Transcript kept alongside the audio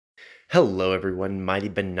Hello everyone, Mighty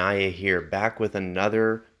Benaya here, back with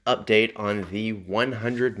another update on the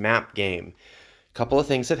 100 map game. A couple of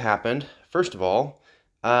things that happened. First of all,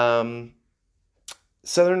 Southern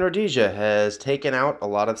Rhodesia has taken out a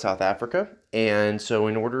lot of South Africa, and so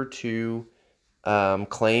in order to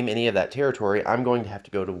claim any of that territory, I'm going to have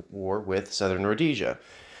to go to war with Southern Rhodesia.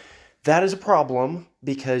 That is a problem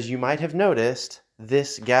because you might have noticed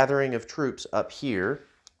this gathering of troops up here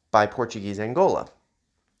by Portuguese Angola.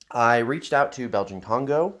 I reached out to Belgian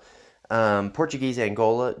Congo. Portuguese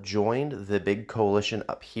Angola joined the big coalition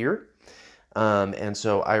up here. And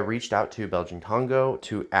so I reached out to Belgian Congo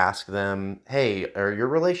to ask them, hey, are your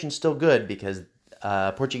relations still good? Because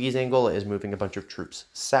Portuguese Angola is moving a bunch of troops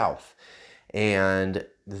south. And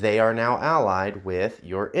they are now allied with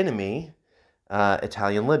your enemy,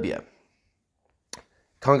 Italian Libya.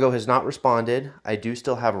 Congo has not responded. I do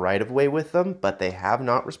still have right-of-way with them, but they have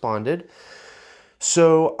not responded.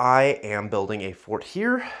 So I am building a fort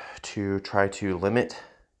here to try to limit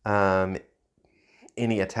any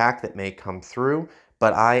attack that may come through,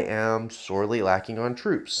 but I am sorely lacking on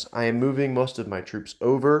troops. I am moving most of my troops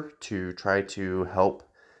over to try to help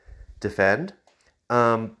defend,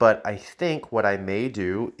 but I think what I may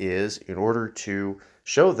do is, in order to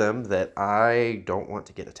show them that I don't want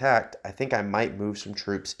to get attacked, I think I might move some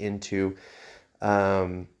troops into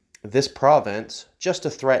this province just to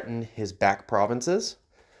threaten his back provinces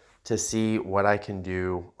to see what I can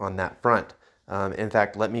do on that front. In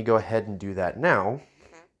fact, let me go ahead and do that now.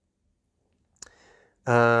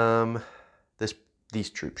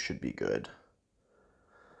 These troops should be good.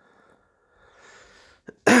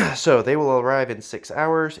 So they will arrive in 6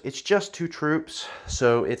 hours. It's just 2 troops,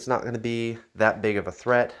 so it's not going to be that big of a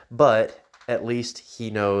threat, but at least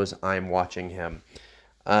he knows I'm watching him.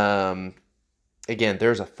 Again,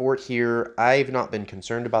 there's a fort here. I've not been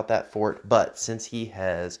concerned about that fort, but since he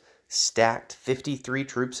has stacked 53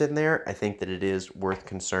 troops in there, I think that it is worth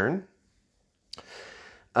concern.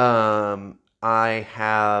 I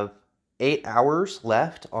have 8 hours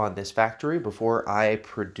left on this factory before I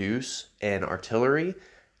produce an artillery,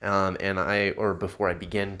 or before I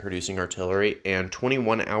begin producing artillery, and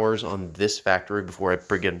 21 hours on this factory before I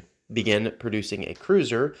begin producing a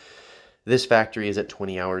cruiser. This factory is at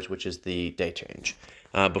 20 hours, which is the day change,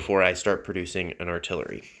 before I start producing an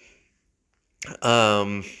artillery.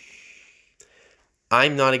 I'm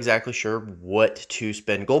not exactly sure what to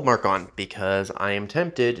spend gold mark on because I am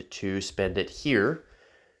tempted to spend it here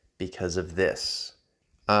because of this.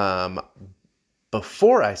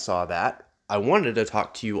 Before I saw that, I wanted to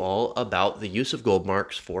talk to you all about the use of gold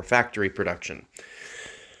marks for factory production.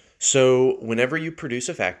 So whenever you produce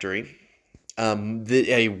a factory,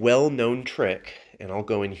 a well-known trick, and I'll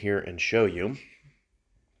go in here and show you,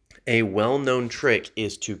 a well-known trick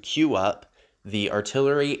is to queue up the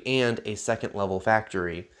artillery and a second level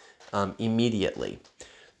factory immediately.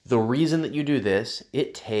 The reason that you do this,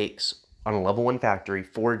 it takes, on a level 1 factory,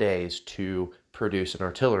 4 days to produce an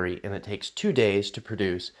artillery, and it takes 2 days to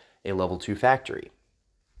produce a level 2 factory.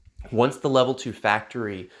 Once the level 2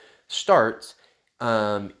 factory starts,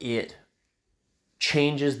 it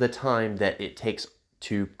changes the time that it takes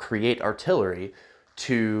to create artillery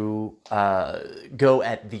to go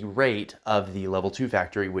at the rate of the level 2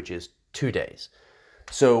 factory, which is 2 days.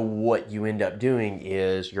 So what you end up doing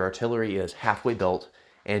is your artillery is halfway built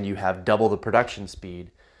and you have double the production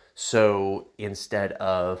speed. So instead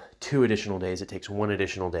of 2 additional days, it takes 1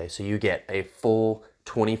 additional day. So you get a full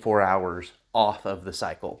 24 hours off of the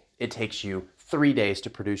cycle. It takes you 3 days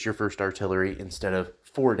to produce your first artillery instead of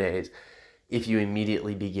 4 days if you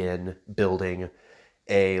immediately begin building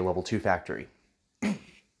a level 2 factory.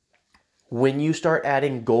 When you start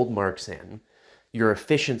adding gold marks in, your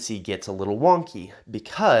efficiency gets a little wonky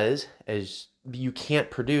because as you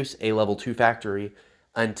can't produce a level 2 factory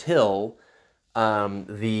until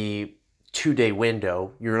the 2-day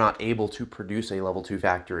window. You're not able to produce a level 2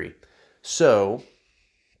 factory. So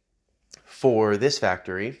for this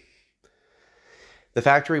factory, the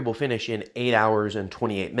factory will finish in 8 hours and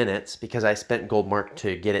 28 minutes because I spent gold mark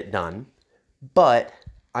to get it done, but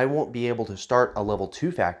I won't be able to start a level 2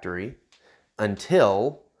 factory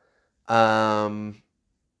until another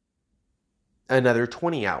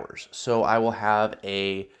 20 hours. So I will have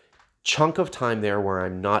a chunk of time there where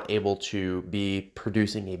I'm not able to be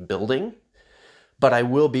producing a building, but I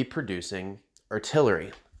will be producing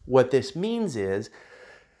artillery. What this means is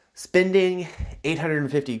spending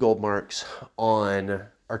 850 gold marks on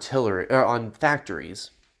artillery or on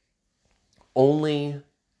factories only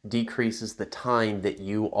decreases the time that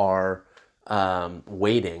you are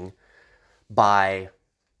waiting by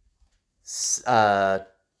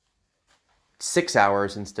 6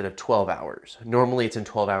 hours instead of 12 hours. Normally it's in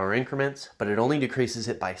 12-hour increments, but it only decreases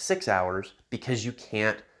it by 6 hours because you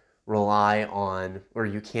can't rely on, or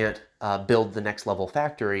you can't build the next level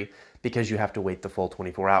factory because you have to wait the full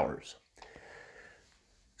 24 hours.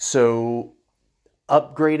 So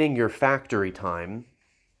upgrading your factory time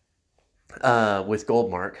with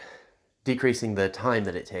Goldmark, decreasing the time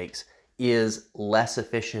that it takes, is less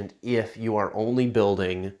efficient if you are only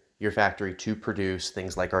building your factory to produce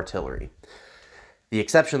things like artillery. The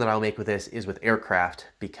exception that I'll make with this is with aircraft,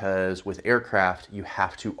 because with aircraft, you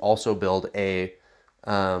have to also build a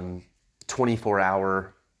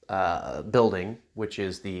 24-hour building, which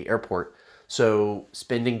is the airport. So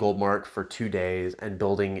spending Goldmark for 2 days and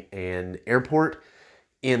building an airport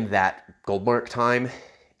in that Goldmark time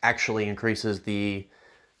actually increases the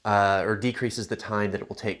or decreases the time that it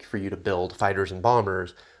will take for you to build fighters and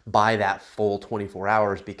bombers by that full 24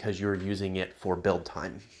 hours because you're using it for build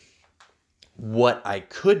time. What I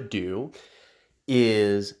could do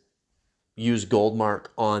is use Goldmark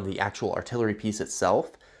on the actual artillery piece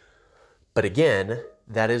itself, but again,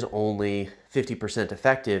 that is only 50%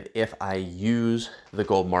 effective if I use the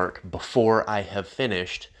Goldmark before I have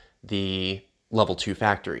finished the level 2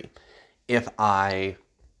 factory. If I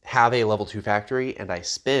have a level 2 factory and I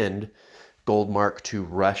spend Goldmark to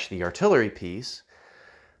rush the artillery piece,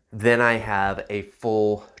 then I have a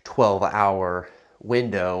full 12-hour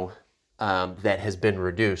window that has been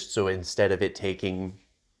reduced. So instead of it taking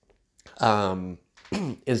 3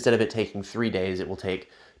 days, it will take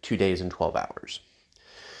 2 days and 12 hours.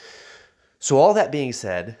 So all that being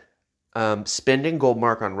said, spending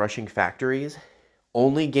Goldmark on rushing factories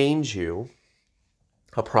only gains you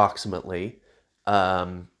approximately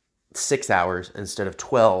 6 hours instead of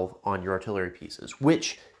 12 on your artillery pieces,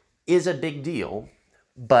 which is a big deal.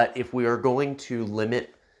 But if we are going to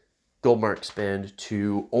limit Goldmark spend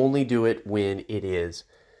to only do it when it is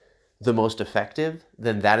the most effective,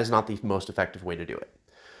 then that is not the most effective way to do it.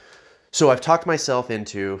 So I've talked myself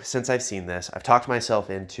into, since I've seen this, I'm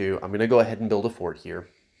going to go ahead and build a fort here.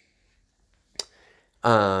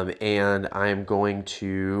 And I'm going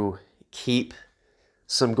to keep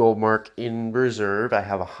some Goldmark in reserve. I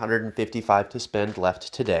have 155 to spend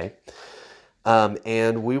left today.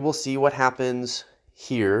 And we will see what happens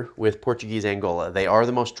here with Portuguese Angola. They are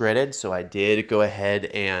the most dreaded, so I did go ahead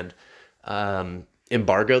and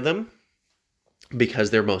embargo them because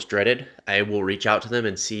they're most dreaded. I will reach out to them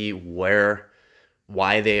and see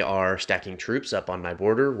why they are stacking troops up on my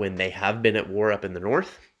border when they have been at war up in the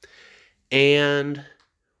north. And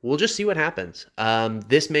we'll just see what happens.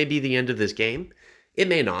 This may be the end of this game. It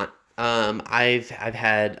may not. I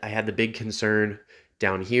had the big concern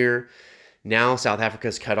down here. Now South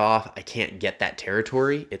Africa's cut off. I can't get that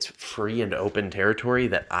territory. It's free and open territory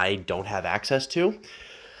that I don't have access to.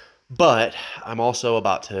 But I'm also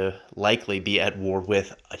about to likely be at war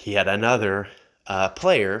with yet another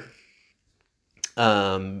player.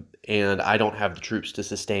 And I don't have the troops to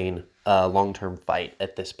sustain a long-term fight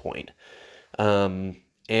at this point.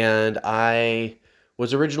 And I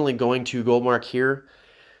was originally going to Goldmark here.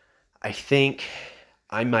 I think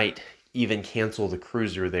I might even cancel the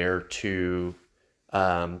cruiser there to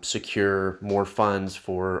secure more funds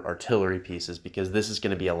for artillery pieces, because this is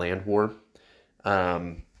going to be a land war,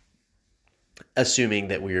 assuming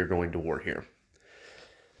that we are going to war here.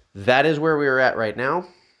 That is where we are at right now.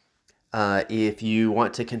 If you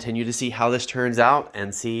want to continue to see how this turns out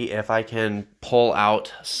and see if I can pull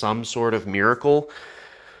out some sort of miracle,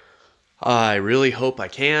 I really hope I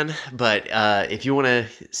can. But if you want to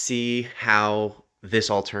see how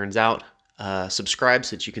this all turns out, subscribe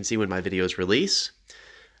so that you can see when my videos release.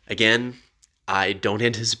 Again, I don't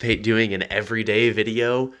anticipate doing an everyday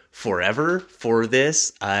video forever for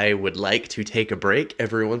this. I would like to take a break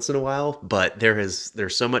every once in a while, but there's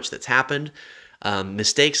so much that's happened.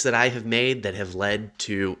 Mistakes that I have made that have led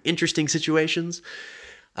to interesting situations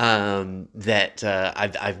that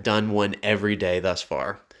I've done one every day thus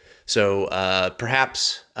far. So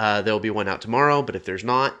perhaps there'll be one out tomorrow, but if there's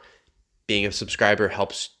not, being a subscriber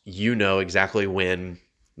helps you know exactly when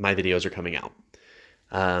my videos are coming out.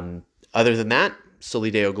 Other than that,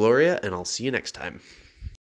 Soli Deo Gloria, and I'll see you next time.